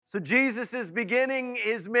So Jesus is beginning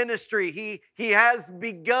his ministry. He has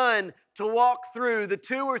begun to walk through the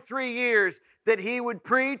 2 or 3 years that he would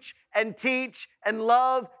preach and teach and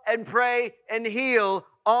love and pray and heal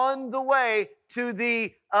on the way to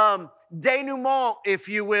the denouement, if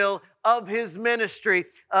you will, of his ministry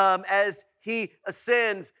as he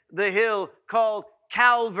ascends the hill called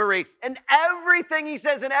Calvary. And everything he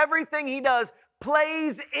says and everything he does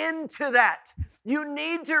plays into that. You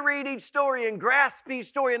need to read each story and grasp each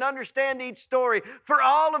story and understand each story for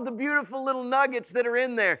all of the beautiful little nuggets that are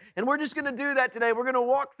in there. And we're just going to do that today. We're going to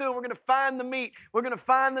walk through. We're going to find the meat. We're going to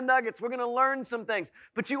find the nuggets. We're going to learn some things.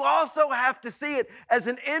 But you also have to see it as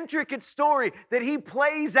an intricate story that he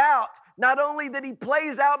plays out. Not only that he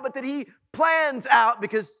plays out, but that he plans out,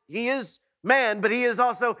 because he is man, but he is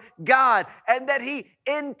also God. And that he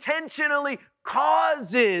intentionally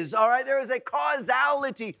causes, all right? There is a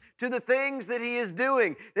causality to the things that he is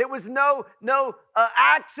doing. It was no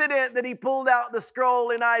accident that he pulled out the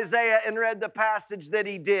scroll in Isaiah and read the passage that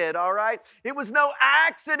he did, all right? It was no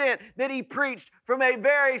accident that he preached from a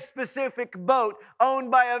very specific boat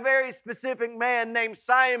owned by a very specific man named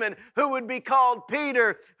Simon, who would be called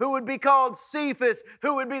Peter, who would be called Cephas,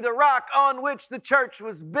 who would be the rock on which the church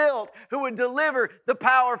was built, who would deliver the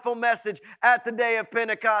powerful message at the day of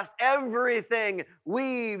Pentecost. Everything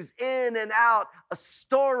weaves in and out a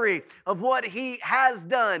story of what he has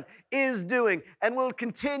done, is doing, and will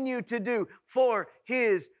continue to do for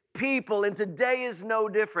his people. And today is no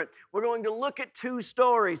different. We're going to look at 2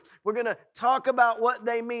 stories. We're going to talk about what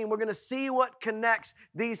they mean. We're going to see what connects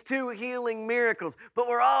these 2 healing miracles. But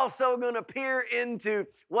we're also going to peer into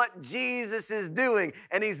what Jesus is doing.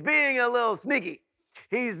 And he's being a little sneaky.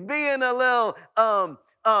 He's being a little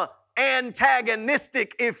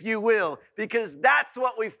antagonistic, if you will, because that's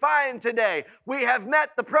what we find today. We have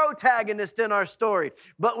met the protagonist in our story,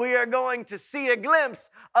 but we are going to see a glimpse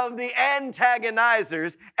of the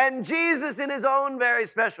antagonizers, and Jesus, in his own very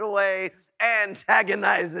special way,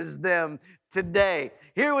 antagonizes them today.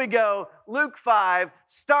 Here we go, Luke 5,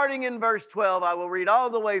 starting in verse 12. I will read all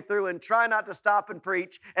the way through and try not to stop and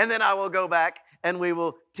preach, and then I will go back and we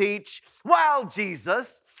will teach. While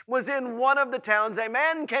Jesus was in one of the towns, a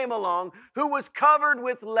man came along who was covered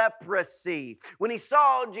with leprosy. When he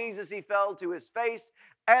saw Jesus, he fell to his face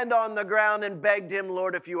and on the ground and begged him,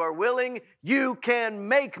 "Lord, if you are willing, you can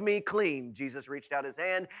make me clean." Jesus reached out his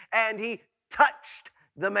hand and he touched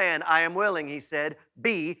the man. "I am willing," he said,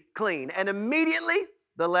 "be clean." And immediately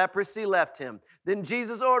the leprosy left him. Then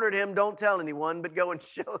Jesus ordered him, "Don't tell anyone, but go and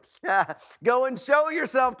show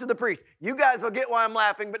yourself to the priest." You guys will get why I'm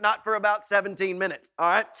laughing, but not for about 17 minutes, all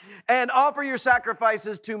right? "And offer your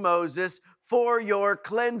sacrifices to Moses for your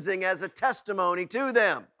cleansing as a testimony to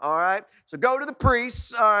them," all right? So go to the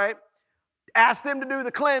priests, all right? Ask them to do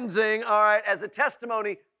the cleansing, all right, as a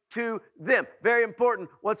testimony to them. Very important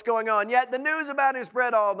what's going on. Yet the news about him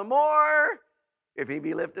spread all the more. If he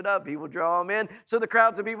be lifted up, he will draw them in. So the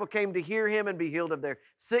crowds of people came to hear him and be healed of their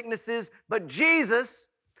sicknesses. But Jesus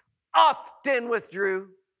often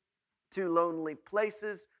withdrew to lonely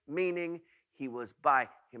places, meaning he was by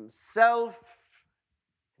himself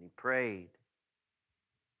and he prayed.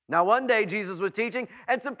 Now one day Jesus was teaching,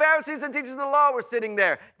 and some Pharisees and teachers of the law were sitting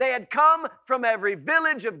there. They had come from every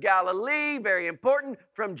village of Galilee, very important,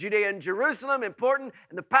 from Judea and Jerusalem, important,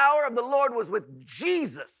 and the power of the Lord was with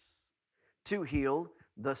Jesus to heal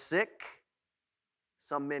the sick.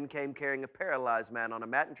 Some men came carrying a paralyzed man on a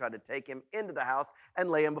mat and tried to take him into the house and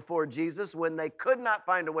lay him before Jesus. When they could not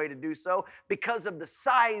find a way to do so because of the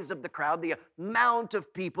size of the crowd, the amount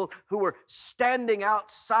of people who were standing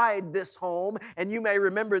outside this home, and you may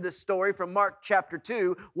remember this story from Mark chapter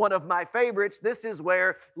 2, one of my favorites. This is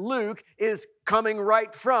where Luke is coming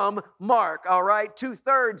right from Mark, all right?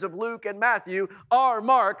 2/3 of Luke and Matthew are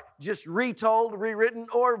Mark, just retold, rewritten,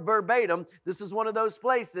 or verbatim. This is one of those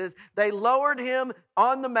places. They lowered him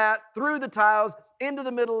on the mat through the tiles into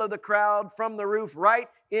the middle of the crowd from the roof right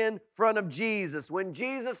in front of Jesus. When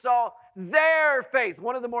Jesus saw their faith,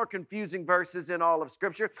 one of the more confusing verses in all of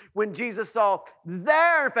Scripture, when Jesus saw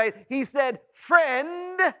their faith, he said,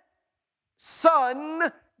 "Friend,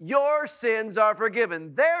 son, your sins are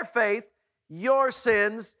forgiven." Their faith, your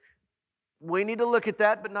sins. We need to look at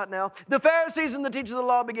that, but not now. The Pharisees and the teachers of the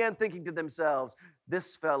law began thinking to themselves,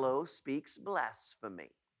 "This fellow speaks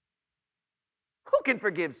blasphemy. Who can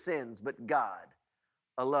forgive sins but God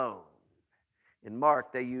alone?" In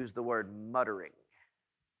Mark, they use the word muttering.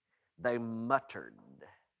 They muttered.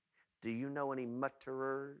 Do you know any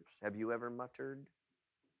mutterers? Have you ever muttered?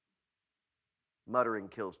 Muttering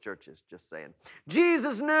kills churches, just saying.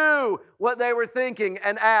 Jesus knew what they were thinking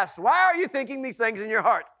and asked, "Why are you thinking these things in your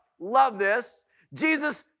heart?" Love this.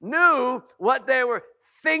 Jesus knew what they were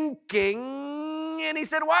thinking, and he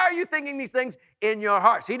said, why are you thinking these things in your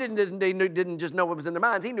hearts? He didn't just know what was in their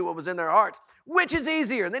minds. He knew what was in their hearts. Which is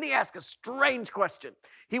easier? And then he asked a strange question.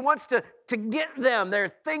 He wants to get them.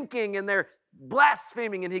 They're thinking and they're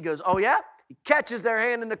blaspheming, and he goes, oh yeah? He catches their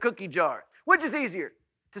hand in the cookie jar. Which is easier?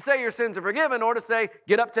 To say your sins are forgiven or to say,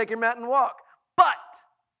 get up, take your mat, and walk. But,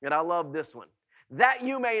 and I love this one, that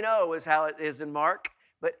you may know is how it is in Mark,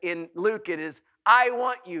 but in Luke it is, I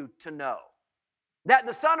want you to know that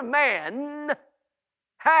the Son of Man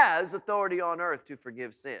has authority on earth to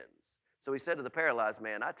forgive sins. So he said to the paralyzed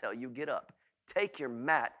man, I tell you, get up, take your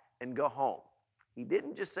mat, and go home. He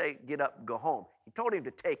didn't just say, get up, go home. He told him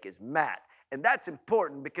to take his mat. And that's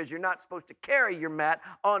important because you're not supposed to carry your mat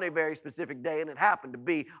on a very specific day, and it happened to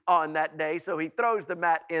be on that day. So he throws the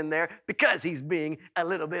mat in there because he's being a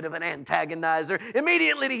little bit of an antagonizer.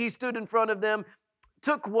 Immediately he stood in front of them,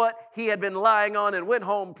 took what he had been lying on, and went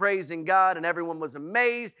home praising God. And everyone was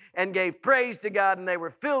amazed and gave praise to God, and they were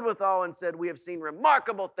filled with awe and said, we have seen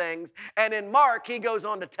remarkable things. And in Mark, he goes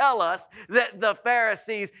on to tell us that the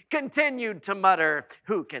Pharisees continued to mutter,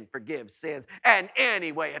 who can forgive sins? And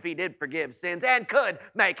anyway, if he did forgive sins and could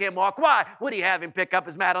make him walk, why would he have him pick up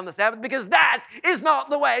his mat on the Sabbath? Because that is not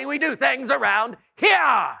the way we do things around here.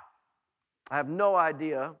 I have no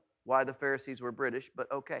idea why the Pharisees were British,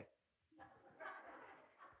 but okay.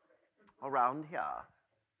 Around here.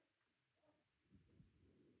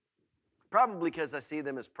 Probably because I see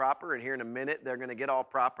them as proper, and here in a minute they're going to get all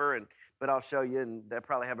proper, but I'll show you, and they'll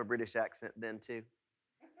probably have a British accent then too.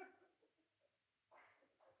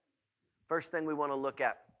 First thing we want to look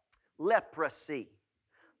at, leprosy.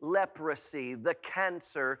 Leprosy, the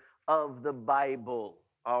cancer of the Bible,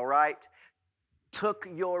 all right? Took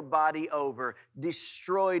your body over,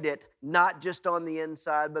 destroyed it, not just on the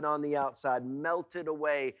inside, but on the outside, melted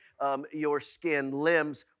away your skin.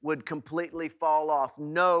 Limbs would completely fall off.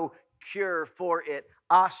 No cure for it.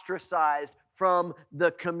 Ostracized from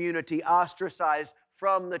the community, ostracized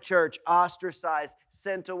from the church, ostracized,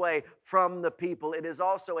 sent away from the people. It is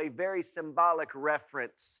also a very symbolic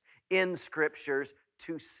reference in scriptures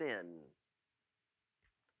to sin.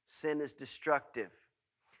 Sin is destructive.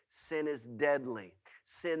 Sin is deadly.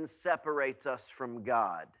 Sin separates us from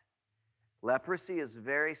God. Leprosy is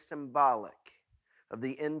very symbolic of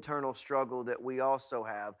the internal struggle that we also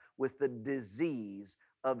have with the disease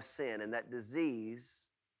of sin. And that disease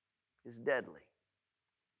is deadly.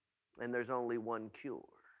 And there's only one cure.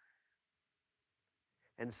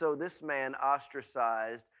 And so this man,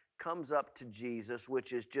 ostracized, comes up to Jesus,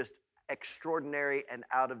 which is just extraordinary and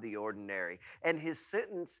out of the ordinary. And his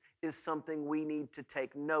sentence is something we need to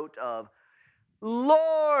take note of.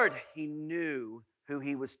 Lord, he knew who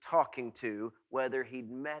he was talking to, whether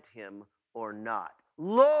he'd met him or not.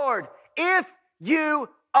 Lord, if you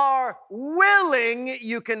are willing,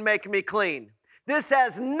 you can make me clean. This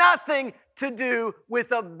has nothing to do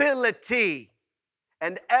with ability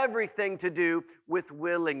and everything to do with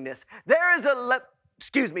willingness. There is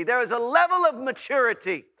a level of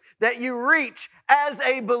maturity that you reach as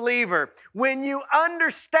a believer when you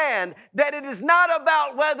understand that it is not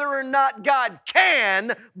about whether or not God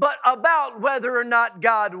can, but about whether or not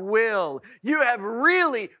God will. You have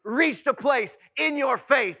really reached a place in your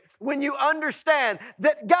faith when you understand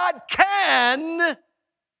that God can,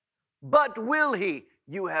 but will He?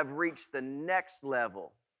 You have reached the next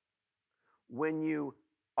level when you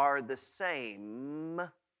are the same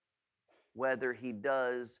whether He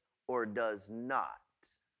does or does not.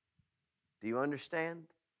 Do you understand?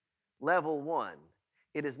 Level one,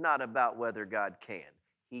 it is not about whether God can.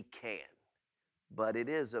 He can. But it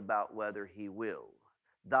is about whether He will.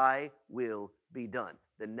 Thy will be done.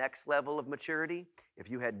 The next level of maturity, if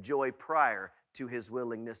you had joy prior to His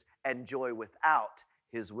willingness and joy without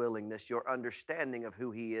His willingness, your understanding of who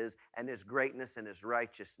He is and His greatness and His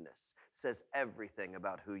righteousness says everything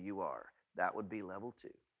about who you are. That would be level two.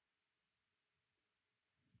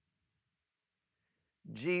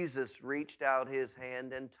 Jesus reached out His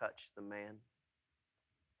hand and touched the man.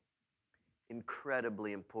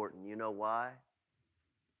 Incredibly important. You know why?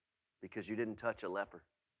 Because you didn't touch a leper.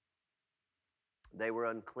 They were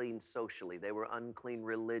unclean socially. They were unclean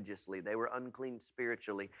religiously. They were unclean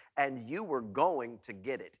spiritually. And you were going to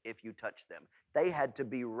get it if you touched them. They had to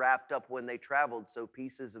be wrapped up when they traveled so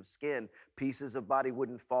pieces of skin, pieces of body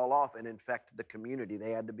wouldn't fall off and infect the community.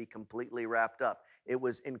 They had to be completely wrapped up. It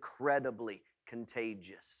was incredibly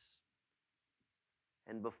contagious.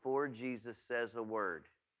 And before Jesus says a word,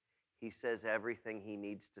 He says everything He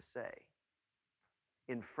needs to say.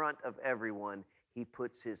 In front of everyone, He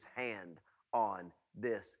puts His hand on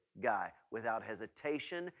this guy without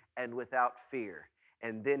hesitation and without fear.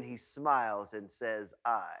 And then he smiles and says,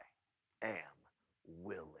 I am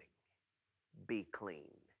willing. Be clean.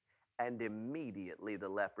 And immediately the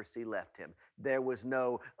leprosy left him. There was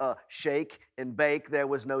no shake and bake. There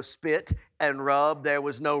was no spit and rub. There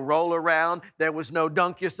was no roll around. There was no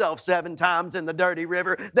dunk yourself 7 times in the dirty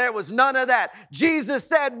river. There was none of that. Jesus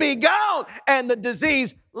said, be gone. And the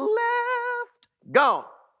disease left. Gone.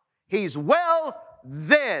 He's well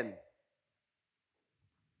then.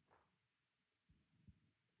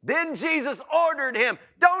 Then Jesus ordered him,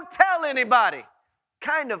 don't tell anybody.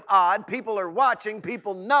 Kind of odd. People are watching.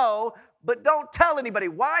 People know, but don't tell anybody.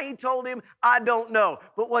 Why he told him, I don't know.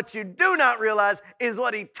 But what you do not realize is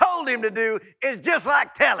what he told him to do is just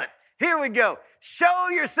like tell it. Here we go. Show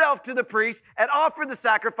yourself to the priest and offer the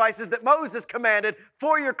sacrifices that Moses commanded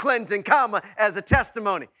for your cleansing, as a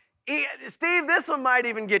testimony. Steve, this one might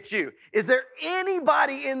even get you. Is there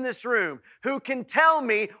anybody in this room who can tell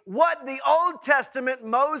me what the Old Testament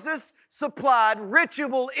Moses supplied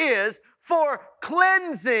ritual is for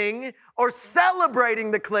cleansing or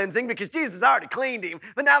celebrating the cleansing? Because Jesus already cleaned him,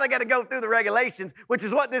 but now they got to go through the regulations, which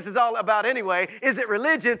is what this is all about anyway. Is it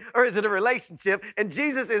religion or is it a relationship? And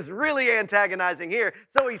Jesus is really antagonizing here.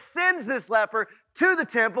 So he sends this leper to the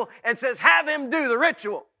temple and says, have him do the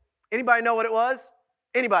ritual. Anybody know what it was?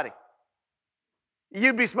 Anybody?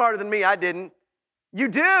 You'd be smarter than me. I didn't. You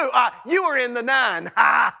do. You were in the 9.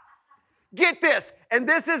 Get this. And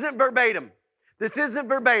this isn't verbatim. This isn't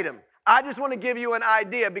verbatim. I just want to give you an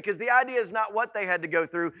idea, because the idea is not what they had to go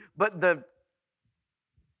through, but the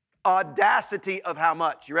audacity of how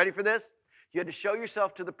much. You ready for this? You had to show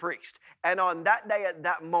yourself to the priest. And on that day, at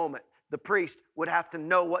that moment, the priest would have to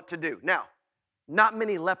know what to do. Now, not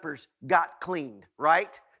many lepers got cleaned,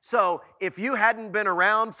 right? So if you hadn't been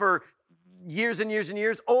around for years and years and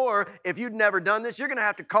years, or if you'd never done this, you're going to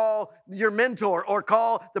have to call your mentor or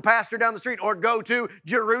call the pastor down the street or go to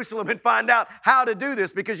Jerusalem and find out how to do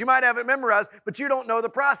this, because you might have it memorized, but you don't know the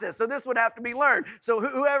process. So this would have to be learned. So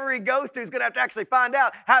whoever he goes to is going to have to actually find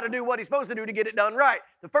out how to do what he's supposed to do to get it done right.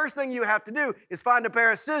 The first thing you have to do is find a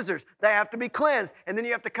pair of scissors. They have to be cleansed, and then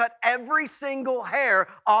you have to cut every single hair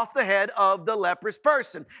off the head of the leprous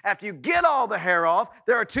person. After you get all the hair off,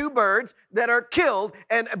 there are 2 birds that are killed,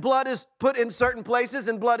 and blood is put in certain places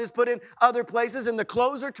and blood is put in other places, and the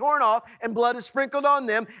clothes are torn off and blood is sprinkled on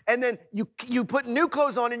them, and then you put new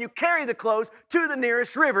clothes on and you carry the clothes to the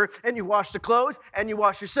nearest river, and you wash the clothes and you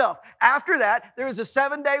wash yourself. After that, there is a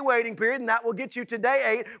 7-day waiting period, and that will get you to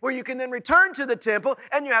day 8, where you can then return to the temple,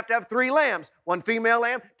 and you have to have 3 lambs, 1 female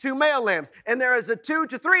lamb, 2 male lambs. And there is a 2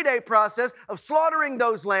 to 3 day process of slaughtering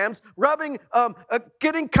those lambs, rubbing,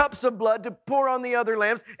 getting cups of blood to pour on the other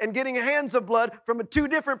lambs, and getting hands of blood from 2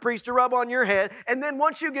 different priests to rub on your head. And then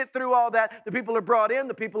once you get through all that, the people are brought in,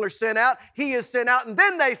 the people are sent out, he is sent out, and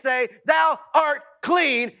then they say, thou art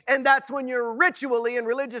clean, and that's when you're ritually and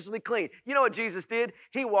religiously clean. You know what Jesus did?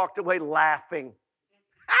 He walked away laughing.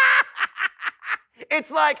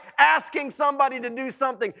 It's like asking somebody to do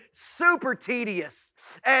something super tedious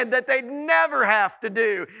and that they'd never have to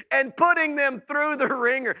do and putting them through the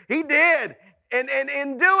ringer. He did. And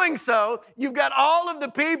in doing so, you've got all of the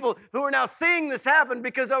people who are now seeing this happen,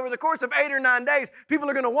 because over the course of 8 or 9 days, people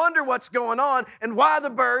are going to wonder what's going on and why the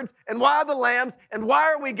birds and why the lambs and why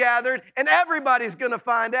are we gathered, and everybody's going to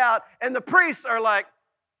find out. And the priests are like,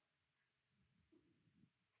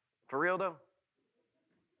 for real though?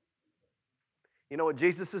 You know what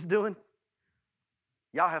Jesus is doing?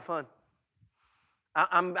 Y'all have fun.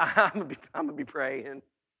 I'm gonna be praying.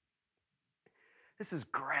 This is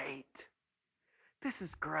great. This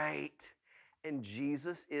is great. And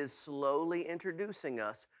Jesus is slowly introducing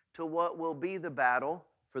us to what will be the battle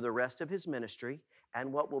for the rest of his ministry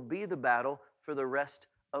and what will be the battle for the rest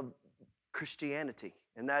of Christianity.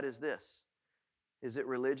 And that is this. Is it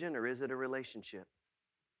religion or is it a relationship?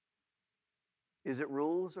 Is it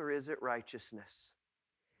rules or is it righteousness?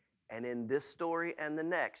 And in this story and the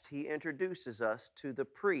next, he introduces us to the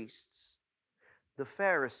priests, the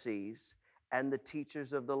Pharisees, and the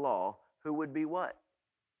teachers of the law, who would be what?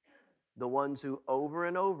 The ones who over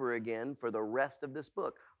and over again for the rest of this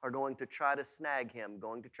book are going to try to snag him,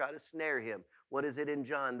 going to try to snare him. What is it in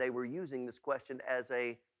John? They were using this question as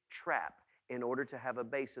a trap in order to have a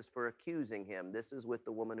basis for accusing him. This is with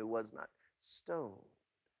the woman who was not stoned.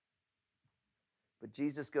 But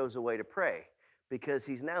Jesus goes away to pray because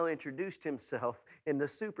he's now introduced himself in the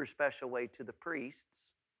super special way to the priests.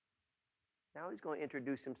 Now he's going to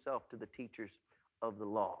introduce himself to the teachers of the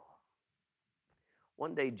law.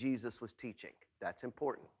 One day Jesus was teaching. That's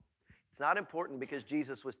important. It's not important because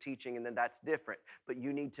Jesus was teaching and then that's different. But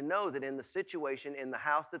you need to know that in the situation, in the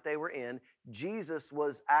house that they were in, Jesus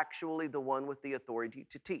was actually the one with the authority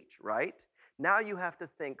to teach, right? Now you have to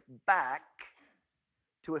think back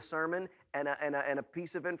to a sermon and a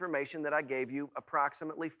piece of information that I gave you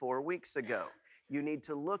approximately 4 weeks ago. You need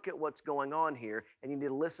to look at what's going on here, and you need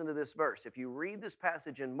to listen to this verse. If you read this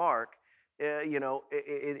passage in Mark,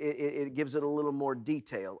 it gives it a little more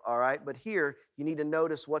detail, all right? But here, you need to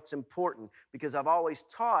notice what's important, because I've always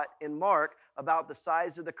taught in Mark about the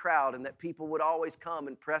size of the crowd and that people would always come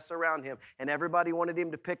and press around him, and everybody wanted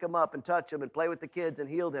him to pick him up and touch him and play with the kids and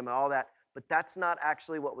heal them and all that. But that's not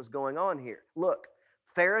actually what was going on here. Look,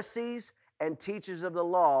 Pharisees and teachers of the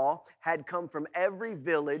law had come from every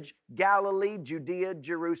village, Galilee, Judea,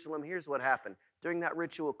 Jerusalem. Here's what happened. During that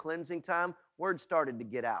ritual cleansing time, word started to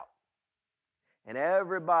get out. And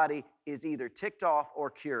everybody is either ticked off or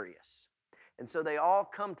curious. And so they all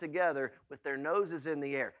come together with their noses in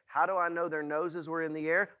the air. How do I know their noses were in the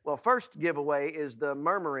air? Well, first giveaway is the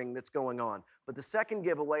murmuring that's going on. But the second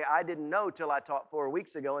giveaway I didn't know till I taught 4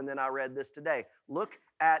 weeks ago, and then I read this today. Look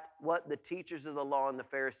at what the teachers of the law and the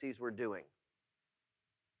Pharisees were doing.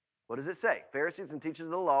 What does it say? Pharisees and teachers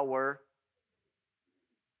of the law were...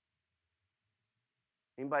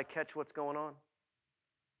 Anybody catch what's going on?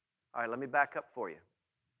 All right, let me back up for you.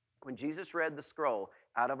 When Jesus read the scroll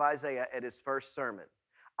out of Isaiah at his first sermon,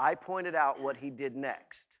 I pointed out what he did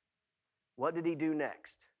next. What did he do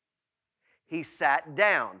next? He sat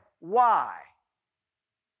down. Why?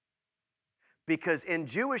 Because in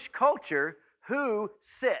Jewish culture, who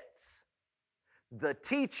sits? The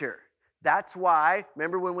teacher. That's why,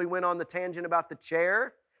 remember when we went on the tangent about the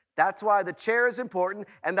chair? That's why the chair is important,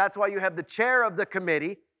 and that's why you have the chair of the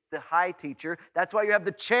committee, the high teacher. That's why you have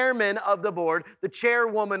the chairman of the board, the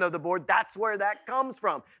chairwoman of the board. That's where that comes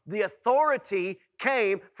from. The authority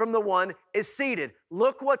came from the one is seated.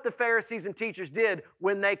 Look what the Pharisees and teachers did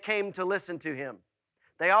when they came to listen to him.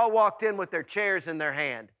 They all walked in with their chairs in their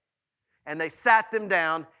hand, and they sat them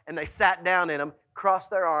down, and they sat down in them, crossed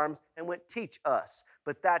their arms, and went, teach us.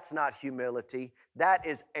 But that's not humility. That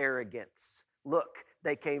is arrogance. Look,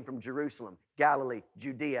 they came from Jerusalem, Galilee,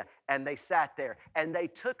 Judea, and they sat there, and they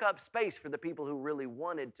took up space for the people who really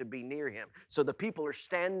wanted to be near him. So the people are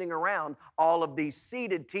standing around all of these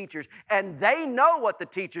seated teachers, and they know what the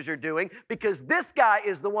teachers are doing because this guy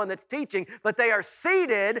is the one that's teaching, but they are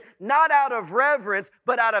seated not out of reverence,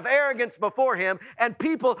 but out of arrogance before him, and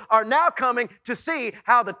people are now coming to see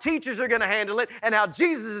how the teachers are going to handle it and how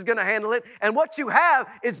Jesus is going to handle it, and what you have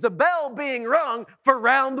is the bell being rung for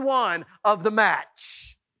round one of the match.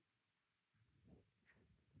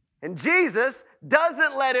 And Jesus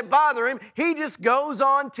doesn't let it bother him. He just goes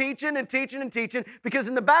on teaching and teaching and teaching because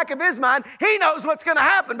in the back of his mind, he knows what's going to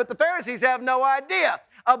happen, but the Pharisees have no idea.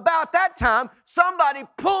 About that time, somebody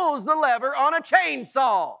pulls the lever on a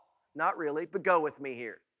chainsaw. Not really, but go with me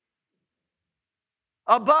here.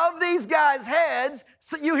 Above these guys' heads,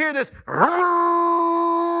 so you hear this,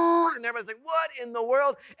 and everybody's like, what in the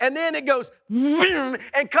world? And then it goes,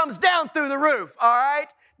 and comes down through the roof, all right?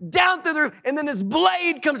 Down through the roof, and then this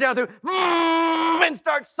blade comes down through and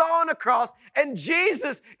starts sawing across, and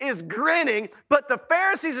Jesus is grinning, but the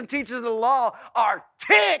Pharisees and teachers of the law are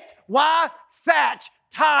ticked. Why? Thatch,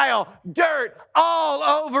 tile, dirt all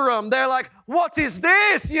over them. They're like, what is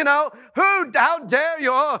this? You know, how dare you?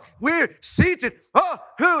 Oh, we're seated. Oh,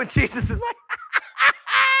 who? And Jesus is like,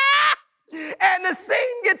 and the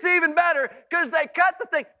scene gets even better because they cut the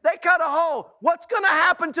thing. They cut a hole. What's going to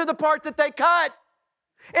happen to the part that they cut?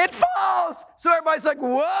 It falls. So everybody's like,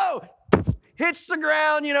 whoa, hits the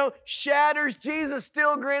ground, shatters. Jesus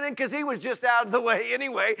still grinning because he was just out of the way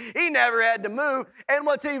anyway. He never had to move. And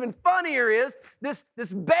what's even funnier is this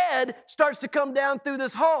bed starts to come down through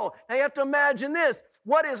this hole. Now you have to imagine this.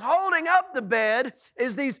 What is holding up the bed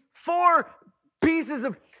is these 4 pieces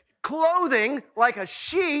of clothing, like a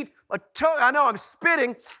sheet, I know I'm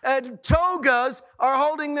spitting, togas are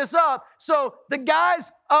holding this up. So the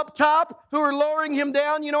guys up top who are lowering him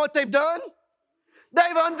down, you know what they've done?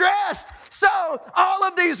 They've undressed. So all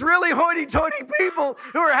of these really hoity-toity people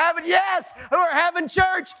who are having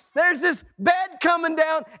church, there's this bed coming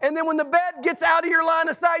down, and then when the bed gets out of your line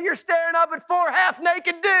of sight, you're staring up at 4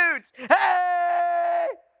 half-naked dudes. Hey!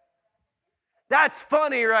 That's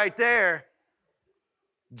funny right there.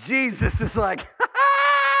 Jesus is like,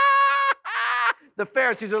 the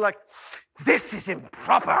Pharisees are like, this is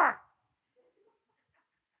improper.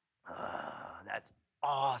 Oh, that's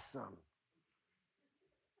awesome.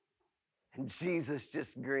 And Jesus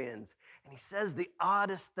just grins. And he says the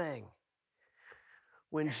oddest thing.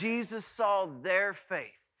 When Jesus saw their faith,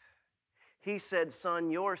 He said, son,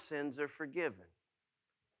 your sins are forgiven.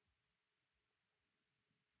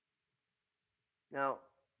 Now,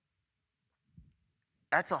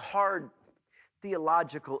 that's a hard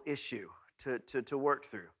theological issue to work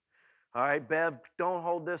through. All right, Bev, don't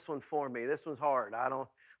hold this one for me. This one's hard. I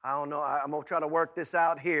don't know. I'm going to try to work this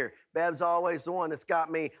out here. Bev's always the one that's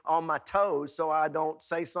got me on my toes so I don't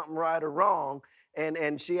say something right or wrong.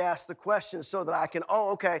 And she asks the question so that I can,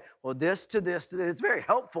 okay, well, this to this to this. It's very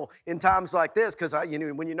helpful in times like this because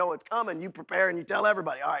when you know it's coming, you prepare and you tell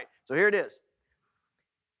everybody. All right, so here it is.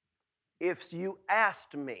 If you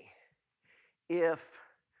asked me if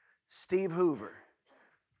Steve Hoover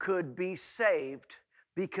could be saved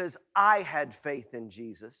because I had faith in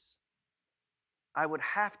Jesus, I would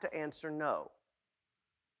have to answer no.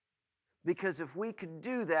 Because if we could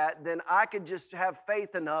do that, then I could just have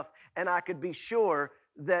faith enough and I could be sure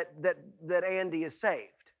that Andy is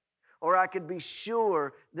saved. Or I could be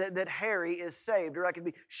sure that Harry is saved. Or I could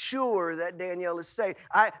be sure that Danielle is saved.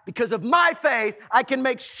 Because of my faith, I can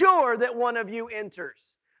make sure that one of you enters.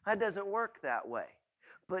 That doesn't work that way.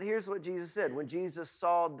 But here's what Jesus said. When Jesus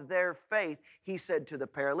saw their faith, he said to the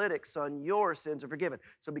paralytic, son, your sins are forgiven.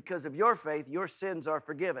 So because of your faith, your sins are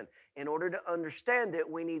forgiven. In order to understand it,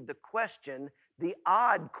 we need the question, the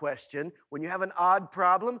odd question. When you have an odd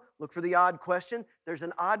problem, look for the odd question. There's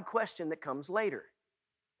an odd question that comes later.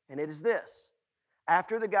 And it is this.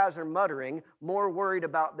 After the guys are muttering, more worried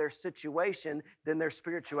about their situation than their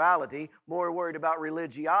spirituality, more worried about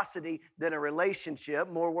religiosity than a relationship,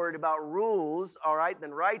 more worried about rules, all right,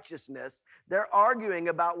 than righteousness, they're arguing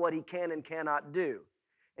about what he can and cannot do.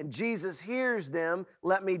 And Jesus hears them.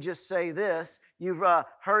 Let me just say this. You've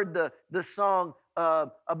heard the song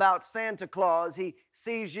about Santa Claus. He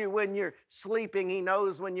sees you when you're sleeping. He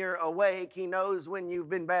knows when you're awake. He knows when you've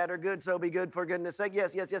been bad or good, so be good for goodness sake.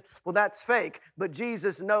 Yes, yes, yes. Well, that's fake. But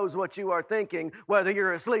Jesus knows what you are thinking, whether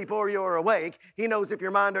you're asleep or you're awake. He knows if your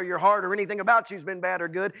mind or your heart or anything about you's been bad or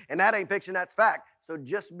good. And that ain't fiction, that's fact. So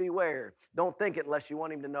just beware. Don't think it unless you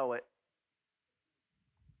want him to know it.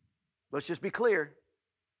 Let's just be clear.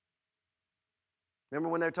 Remember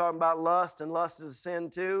when they're talking about lust, and lust is a sin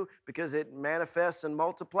too, because it manifests and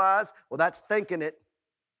multiplies? Well, that's thinking it.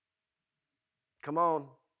 Come on.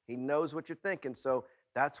 He knows what you're thinking. So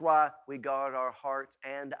that's why we guard our hearts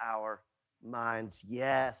and our minds.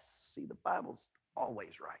 Yes. See, the Bible's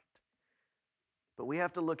always right. But we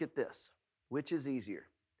have to look at this. Which is easier?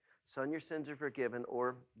 Son, your sins are forgiven,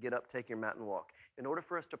 or get up, take your mat, and walk. In order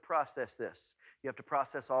for us to process this, you have to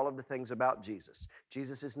process all of the things about Jesus.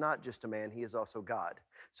 Jesus is not just a man, he is also God.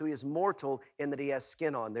 So he is mortal in that he has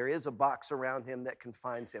skin on. There is a box around him that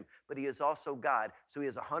confines him, but he is also God. So he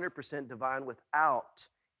is 100% divine without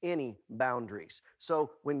any boundaries. So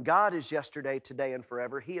when God is yesterday, today, and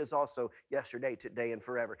forever, he is also yesterday, today, and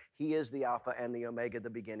forever. He is the Alpha and the Omega, the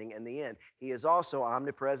beginning and the end. He is also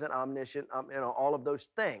omnipresent, omniscient, all of those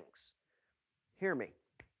things. Hear me.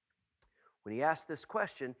 When he asks this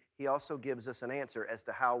question, he also gives us an answer as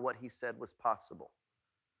to how what he said was possible.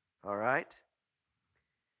 All right?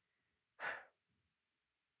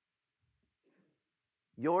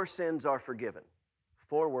 Your sins are forgiven.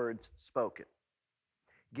 4 words spoken.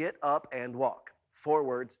 Get up and walk. 4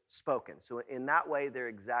 words spoken. So in that way, they're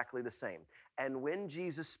exactly the same. And when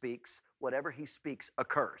Jesus speaks, whatever he speaks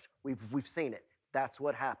occurs. We've seen it. That's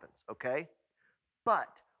what happens, okay? But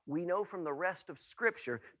we know from the rest of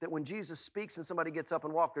Scripture that when Jesus speaks and somebody gets up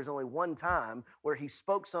and walks, there's only one time where he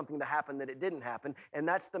spoke something to happen that it didn't happen, and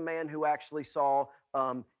that's the man who actually saw,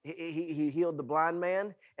 he healed the blind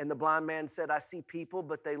man, and the blind man said, I see people,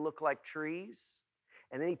 but they look like trees.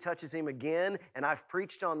 And then he touches him again, and I've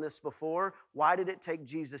preached on this before. Why did it take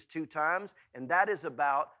Jesus 2 times? And that is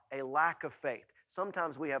about a lack of faith.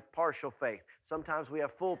 Sometimes we have partial faith. Sometimes we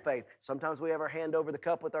have full faith. Sometimes we have our hand over the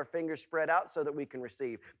cup with our fingers spread out so that we can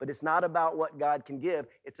receive. But it's not about what God can give.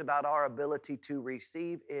 It's about our ability to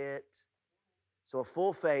receive it. So a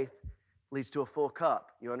full faith leads to a full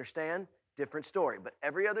cup. You understand? Different story. But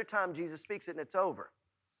every other time Jesus speaks it and it's over.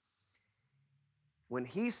 When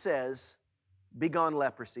he says, be gone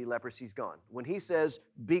leprosy, leprosy's gone. When he says,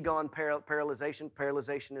 be gone paralyzation,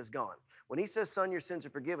 paralyzation is gone. When he says, son, your sins are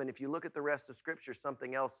forgiven, if you look at the rest of Scripture,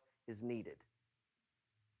 something else is needed.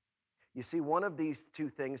 You see, one of these 2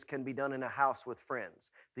 things can be done in a house with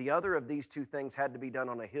friends. The other of these 2 things had to be done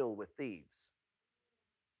on a hill with thieves.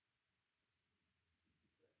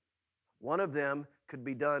 One of them could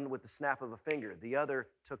be done with the snap of a finger. The other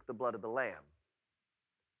took the blood of the lamb.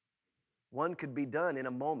 One could be done in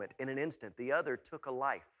a moment, in an instant. The other took a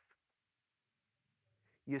life.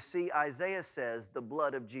 You see, Isaiah says the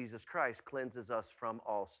blood of Jesus Christ cleanses us from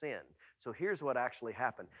all sin. So here's what actually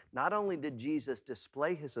happened. Not only did Jesus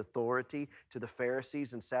display his authority to the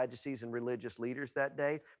Pharisees and Sadducees and religious leaders that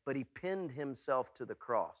day, but he pinned himself to the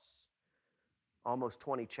cross almost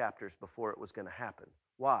 20 chapters before it was going to happen.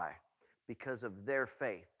 Why? Because of their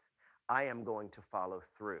faith, I am going to follow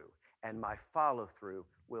through, and my follow through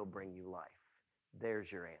will bring you life. There's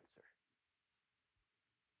your answer.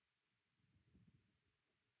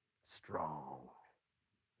 Strong.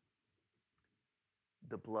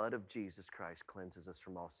 The blood of Jesus Christ cleanses us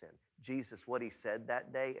from all sin. Jesus, what he said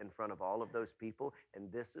that day in front of all of those people,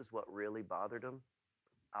 and this is what really bothered him,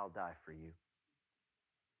 I'll die for you.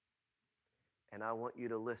 And I want you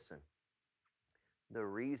to listen. The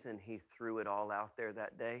reason he threw it all out there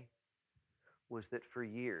that day was that for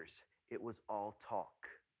years it was all talk.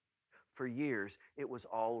 For years it was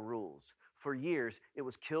all rules. For years it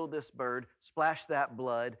was kill this bird, splash that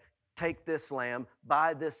blood, take this lamb,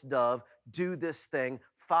 buy this dove, do this thing,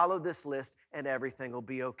 follow this list, and everything will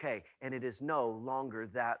be okay. And it is no longer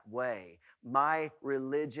that way. My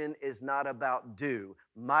religion is not about do.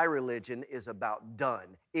 My religion is about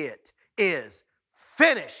done. It is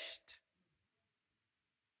finished.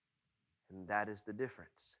 And that is the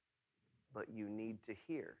difference. But you need to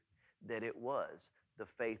hear that it was the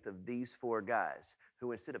faith of these four guys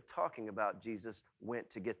who, instead of talking about Jesus, went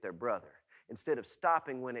to get their brother. Instead of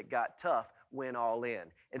stopping when it got tough, went all in.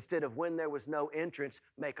 Instead of when there was no entrance,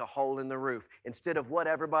 make a hole in the roof. Instead of what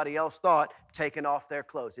everybody else thought, taking off their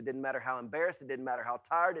clothes. It didn't matter how embarrassed, it didn't matter how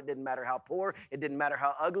tired, it didn't matter how poor, it didn't matter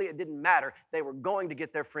how ugly, it didn't matter. They were going to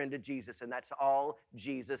get their friend to Jesus, and that's all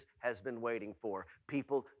Jesus has been waiting for.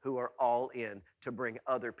 People who are all in to bring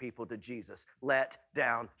other people to Jesus. Let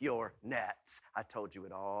down your nets. I told you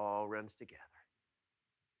it all runs together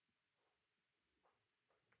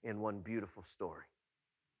in one beautiful story.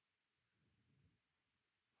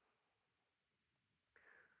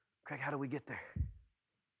 Craig, how do we get there?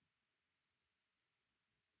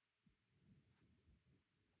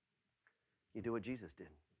 You do what Jesus did.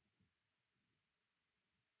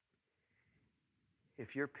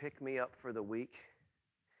 If your pick-me-up for the week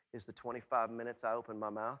is the 25 minutes I open my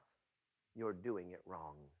mouth, you're doing it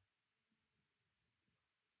wrong.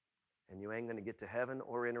 And you ain't going to get to heaven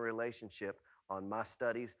or in a relationship on my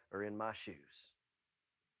studies or in my shoes.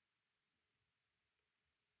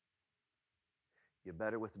 You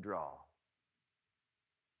better withdraw.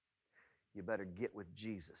 You better get with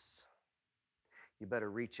Jesus. You better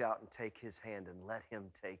reach out and take his hand and let him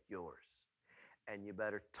take yours. And you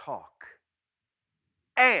better talk.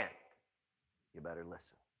 And you better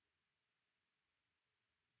listen.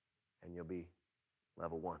 And you'll be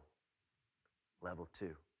level 1, level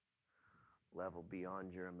 2, level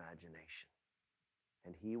beyond your imagination.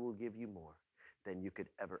 And he will give you more than you could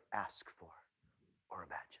ever ask for or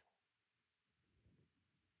imagine.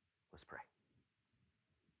 Let's pray.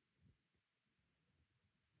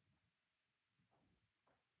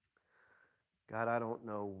 God, I don't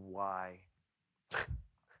know why.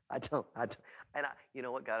 I don't. And you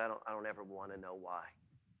know what, God, I don't ever want to know why.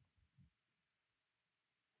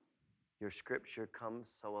 Your scripture comes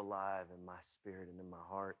so alive in my spirit and in my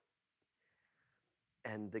heart.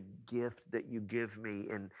 And the gift that you give me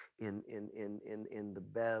in the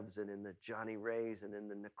Bevs and in the Johnny Rays and in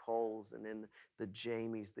the Nicoles and in the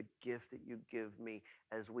Jamies, the gift that you give me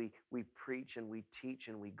as we preach and we teach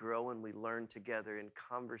and we grow and we learn together in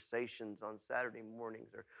conversations on Saturday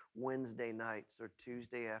mornings or Wednesday nights or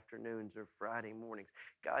Tuesday afternoons or Friday mornings.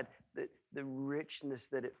 God, the richness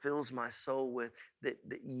that it fills my soul with, that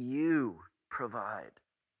you provide.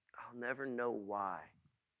 I'll never know why.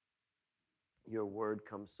 Your word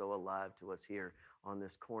comes so alive to us here on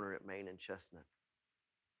this corner at Main and Chestnut.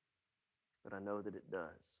 But I know that it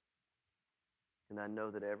does. And I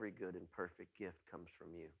know that every good and perfect gift comes from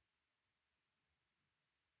you.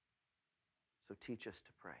 So teach us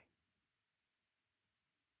to pray.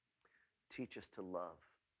 Teach us to love.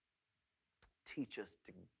 Teach us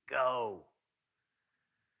to go.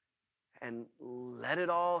 And let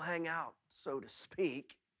it all hang out, so to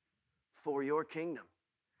speak, for your kingdom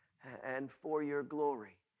and for your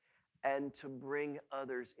glory, and to bring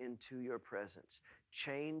others into your presence.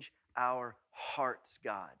 Change our hearts,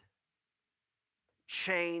 God.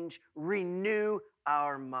 Change, renew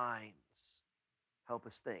our minds. Help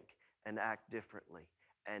us think and act differently.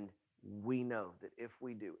 And we know that if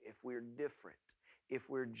we do, if we're different, if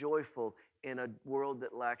we're joyful in a world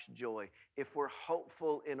that lacks joy, if we're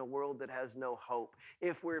hopeful in a world that has no hope,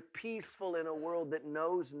 if we're peaceful in a world that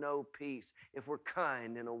knows no peace, if we're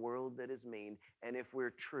kind in a world that is mean, and if we're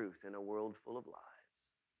truth in a world full of lies,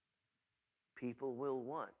 people will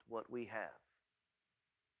want what we have.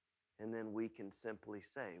 And then we can simply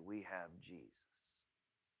say, we have Jesus.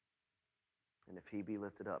 And if he be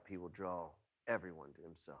lifted up, he will draw everyone to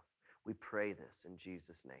himself. We pray this in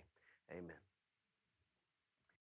Jesus' name. Amen.